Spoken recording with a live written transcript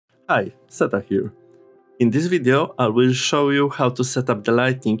Hi, Seta here. In this video, I will show you how to set up the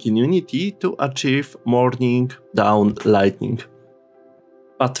lighting in Unity to achieve morning dawn lighting.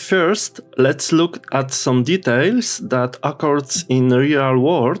 But first, let's look at some details that occurs in the real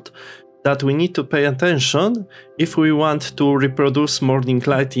world that we need to pay attention if we want to reproduce morning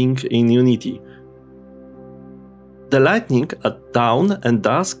lighting in Unity. The lighting at dawn and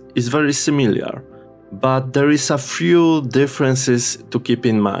dusk is very similar, but there is a few differences to keep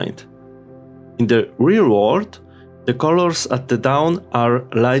in mind. In the real world, the colors at the dawn are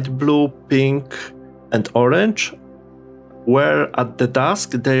light blue, pink and orange, where at the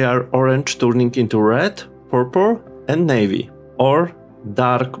dusk they are orange turning into red, purple and navy, or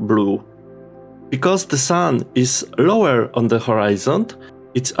dark blue. Because the sun is lower on the horizon,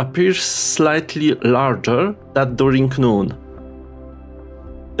 it appears slightly larger than during noon.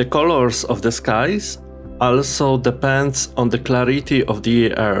 The colors of the skies also depends on the clarity of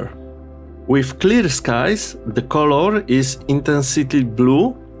the air. With clear skies, the color is intensely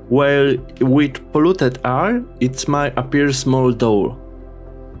blue, while with polluted air, it might appear more dull.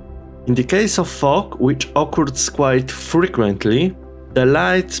 In the case of fog, which occurs quite frequently, the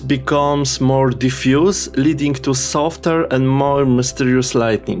light becomes more diffuse, leading to softer and more mysterious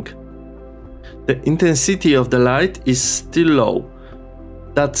lighting. The intensity of the light is still low.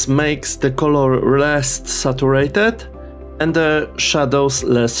 That makes the color less saturated and the shadows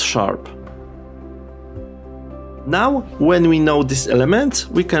less sharp. Now, when we know these elements,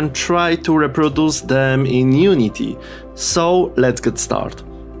 we can try to reproduce them in Unity. So let's get started.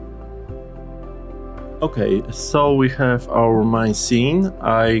 Okay, so we have our main scene.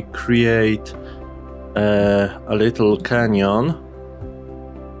 I create a little canyon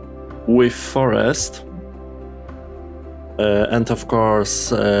with forest and of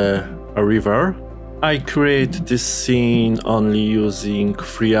course a river. I create this scene only using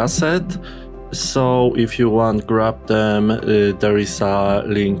free assets. So if you want, grab them, there is a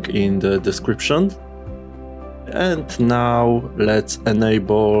link in the description. And now let's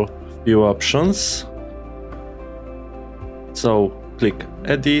enable few options. So click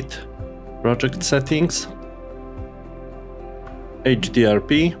Edit, Project Settings,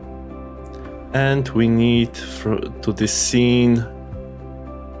 HDRP, and we need to this scene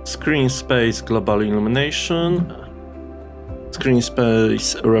Screen Space Global Illumination, Screen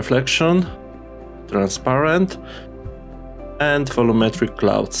Space Reflection, Transparent and Volumetric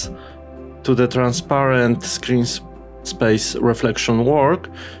Clouds. To the transparent screen space reflection work,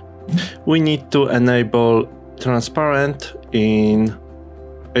 we need to enable transparent in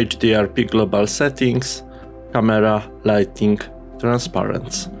HDRP Global Settings, Camera Lighting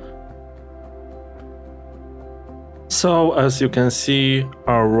Transparency. So as you can see,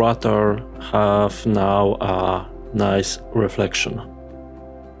 our water have now a nice reflection.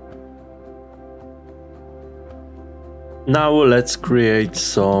 Now let's create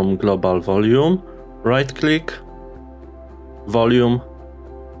some global volume. Right click, volume,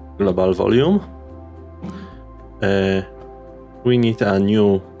 global volume. We need a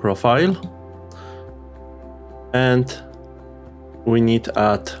new profile and we need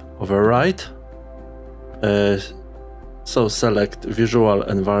add override. So select visual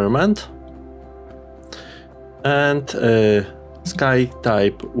environment and sky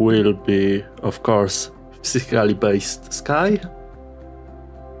type will be, of course, physically based sky,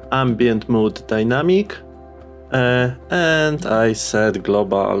 ambient mood dynamic, and I set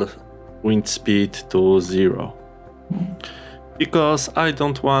global wind speed to 0 because I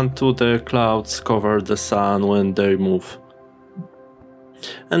don't want the clouds cover the sun when they move.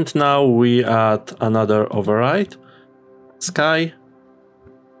 And now we add another override, sky,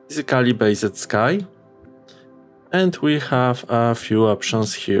 physically based sky, and we have a few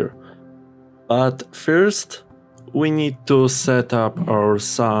options here. But first, we need to set up our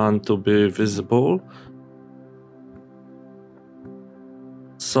sun to be visible.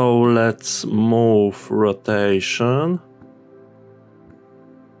 So let's move rotation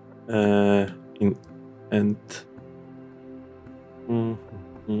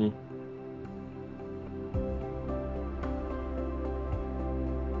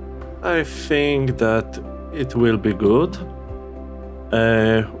I think that it will be good.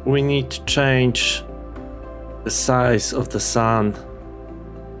 We need to change the size of the sun to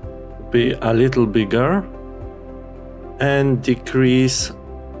be a little bigger and decrease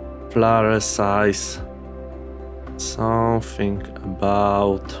flare size something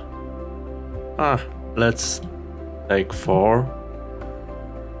about let's take 4.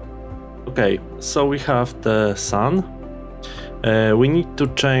 Okay, so we have the sun. We need to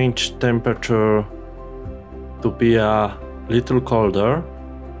change temperature to be a little colder.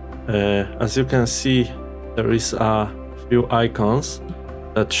 As you can see, there is a few icons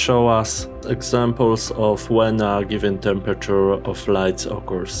that show us examples of when a given temperature of lights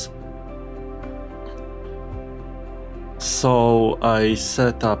occurs. So I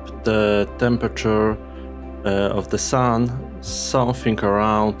set up the temperature of the sun, something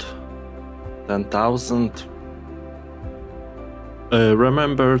around 10,000.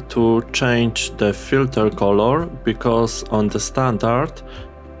 Remember to change the filter color, because on the standard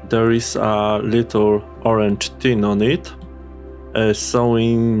there is a little orange tint on it, so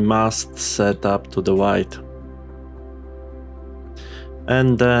we must set up to the white.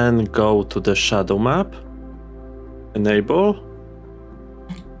 And then go to the shadow map, enable,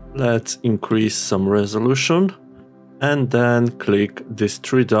 let's increase some resolution, and then click these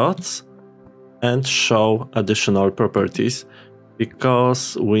three dots and show additional properties,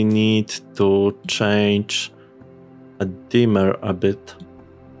 because we need to change a dimmer a bit,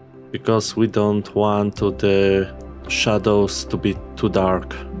 because we don't want the shadows to be too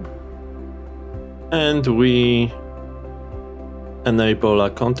dark. And we enable a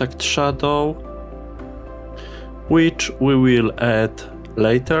contact shadow, which we will add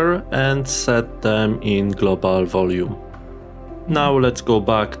later and set them in global volume. Now let's go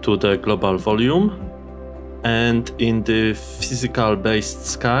back to the global volume, and in the physical based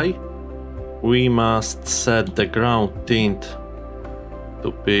sky we must set the ground tint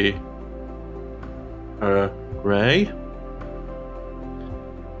to be gray,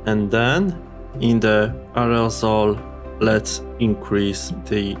 and then in the aerosol let's increase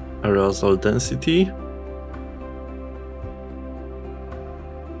the aerosol density,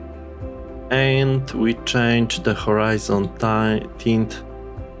 and we change the horizon tint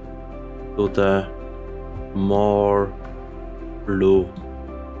to the more blue.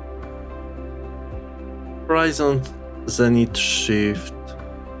 Horizon zenith shift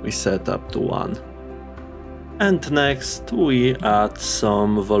we set up to 1. And next we add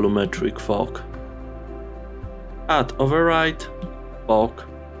some volumetric fog. Add override, fog.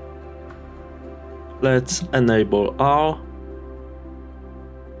 Let's enable all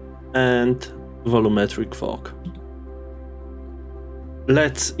and volumetric fog.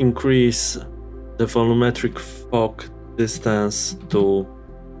 Let's increase the volumetric fog distance to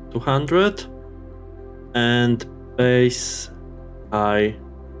 200 and base high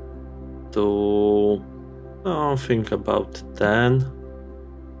to think about 10,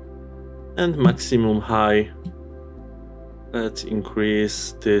 and maximum high, let's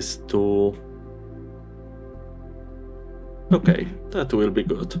increase this to, okay, that will be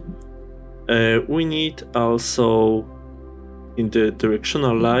good. We need also in the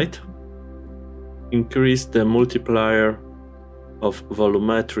directional light increase the multiplier of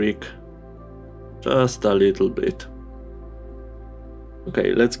volumetric just a little bit.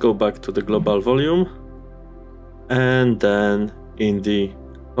 Okay, let's go back to the global volume, and then in the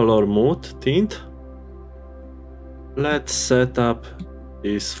color mode tint let's set up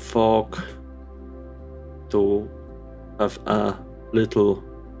this fog to have a little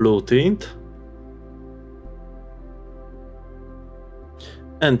blue tint,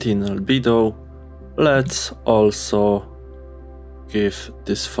 and in albedo let's also give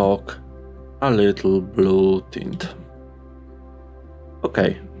this fog a little blue tint.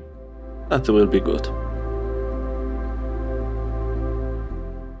 Okay, that will be good.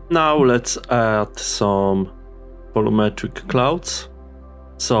 Now let's add some volumetric clouds.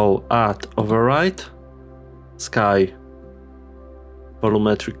 So add override, sky,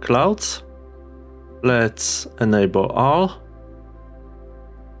 volumetric clouds. Let's enable all.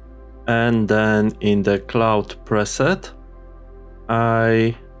 And then in the cloud preset,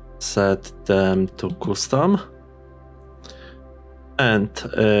 I set them to custom. And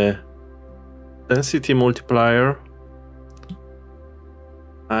density multiplier,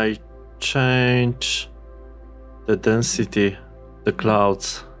 I change the density, the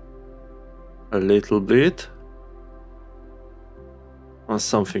clouds, a little bit, or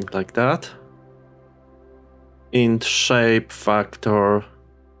something like that. In shape factor,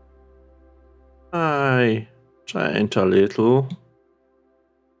 I change a little,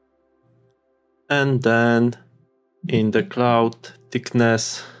 and then in the cloud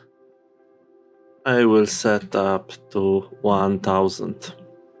thickness, I will set up to 1000.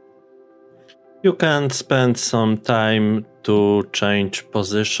 You can spend some time to change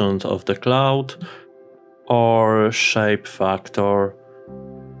positions of the cloud, or shape factor,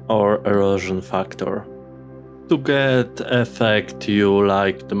 or erosion factor, to get the effect you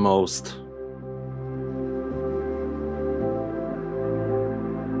like the most.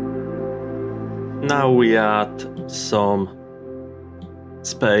 Now we add some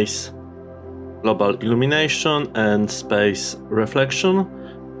space global illumination and space reflection.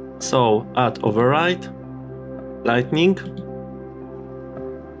 So add override, lightning,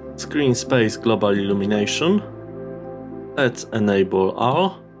 screen space global illumination. Let's enable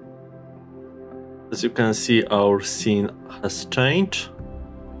all. As you can see, our scene has changed.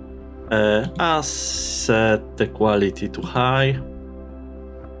 Set the quality to high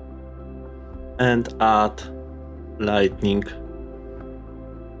and add lightning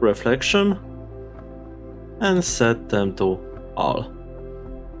reflection and set them to all.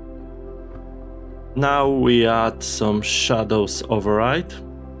 Now we add some shadows override.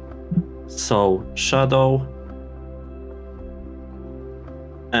 So shadow,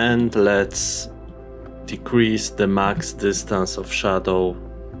 and let's decrease the max distance of shadow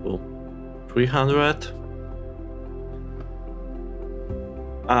to 300.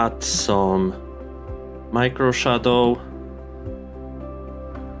 Add some micro shadow,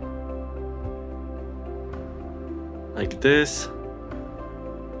 like this.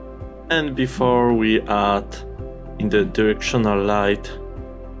 And before we add in the directional light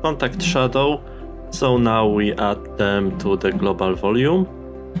contact shadow, so now we add them to the global volume.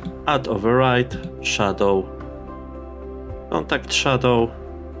 Add override, shadow, contact shadow,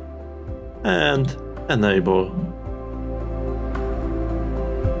 and enable.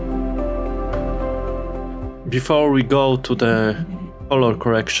 Before we go to the color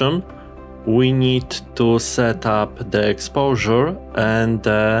correction, we need to set up the exposure and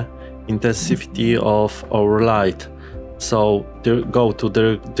the intensity of our light. So go to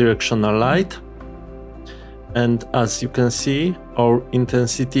the directional light, and as you can see, our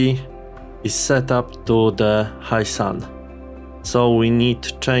intensity is set up to the high sun. So we need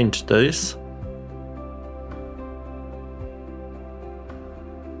to change this.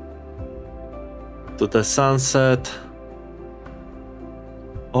 To the sunset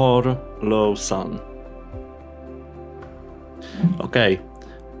or low sun. Okay.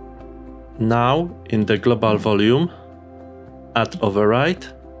 Now in the global volume, add override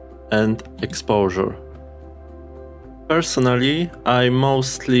and exposure. Personally, I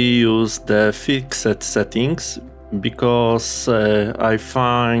mostly use the fixed settings because I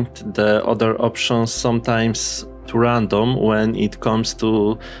find the other options sometimes too random when it comes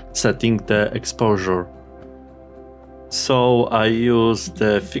to setting the exposure. So I use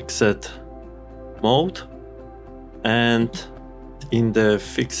the fixed mode, and in the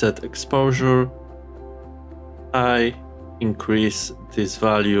fixed exposure I increase this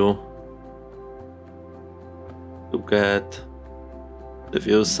value to get the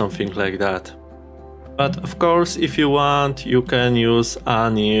views something like that. But of course, if you want, you can use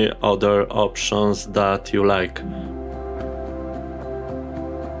any other options that you like.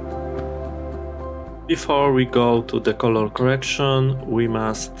 Before we go to the color correction, we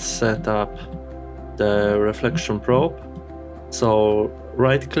must set up the reflection probe. So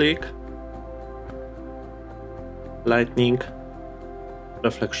right click, lightning,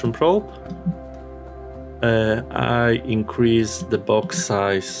 reflection probe. I increase the box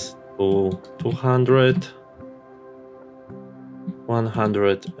size to 200,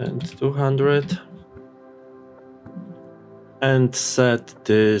 100 and 200, and set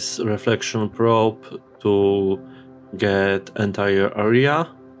this reflection probe to get entire area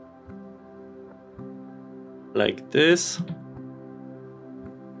like this.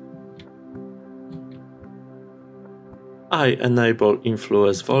 I enable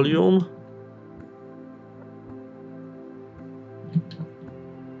influence volume.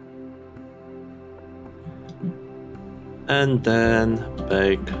 And then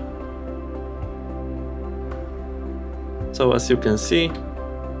bake. So as you can see,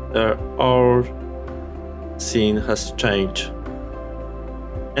 our scene has changed.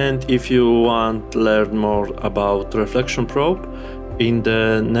 And if you want to learn more about reflection probe, in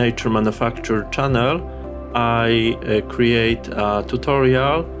the Nature Manufacture channel, I create a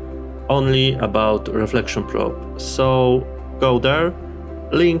tutorial only about reflection probe. So go there,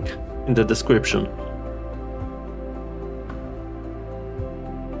 link in the description.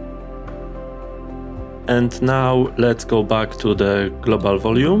 And now let's go back to the global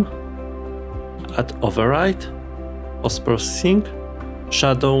volume, add override, post-processing,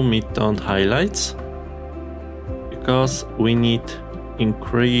 shadow, mid-tone, highlights, because we need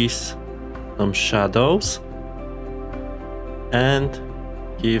increase some shadows and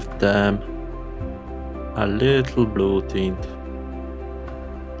give them a little blue tint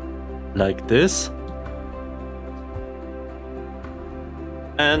like this.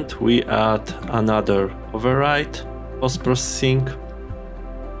 And we add another override, post-processing,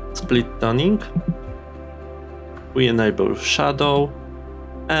 split toning. We enable shadow,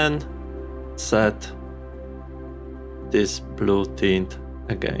 and set this blue tint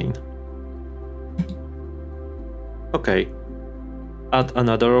again. Okay, add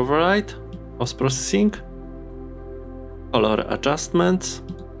another override, post-processing, color adjustments,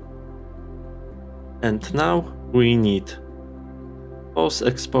 and now we need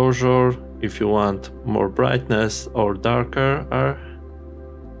post-exposure if you want more brightness or darker,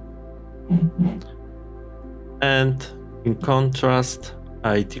 and in contrast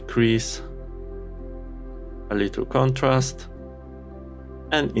I decrease a little contrast,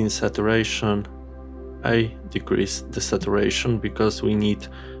 and in saturation I decrease the saturation because we need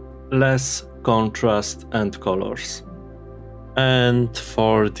less contrast and colors. And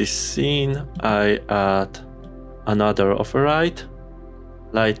for this scene I add another override,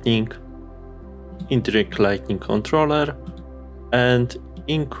 lightning, indirect lighting controller, and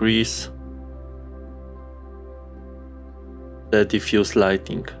increase the diffuse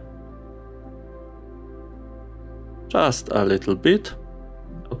lighting just a little bit.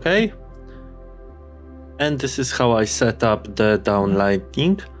 Okay, and this is how I set up the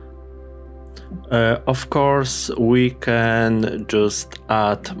downlighting. Of course we can just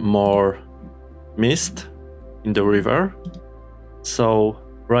add more mist in the river, so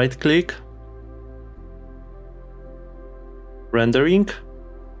right click, rendering,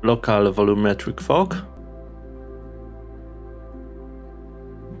 local volumetric fog.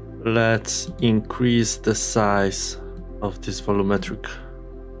 Let's increase the size of this volumetric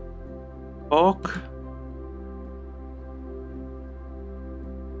fog.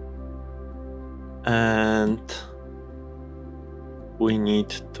 And we need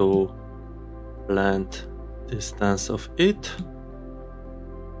to blend distance of it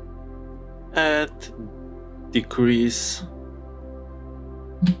and decrease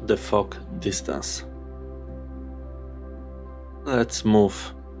the fog distance. Let's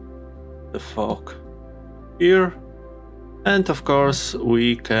move the fog here, and of course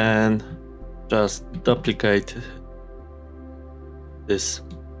we can just duplicate this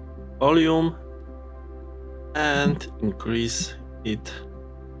volume and increase it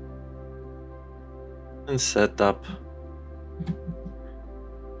and set up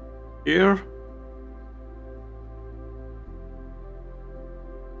here.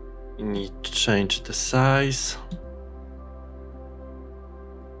 We need to change the size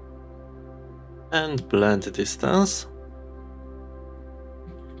and blend the distance,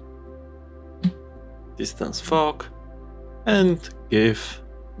 distance fog, and give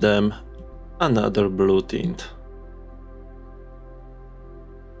them another blue tint.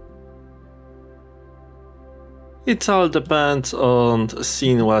 It all depends on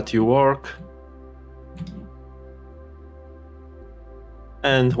seeing what you work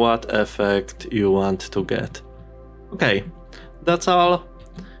and what effect you want to get. Okay, that's all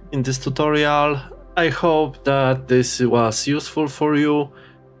in this tutorial. I hope that this was useful for you.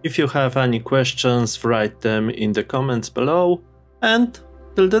 If you have any questions, write them in the comments below, and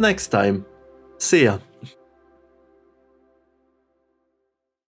till the next time. See ya!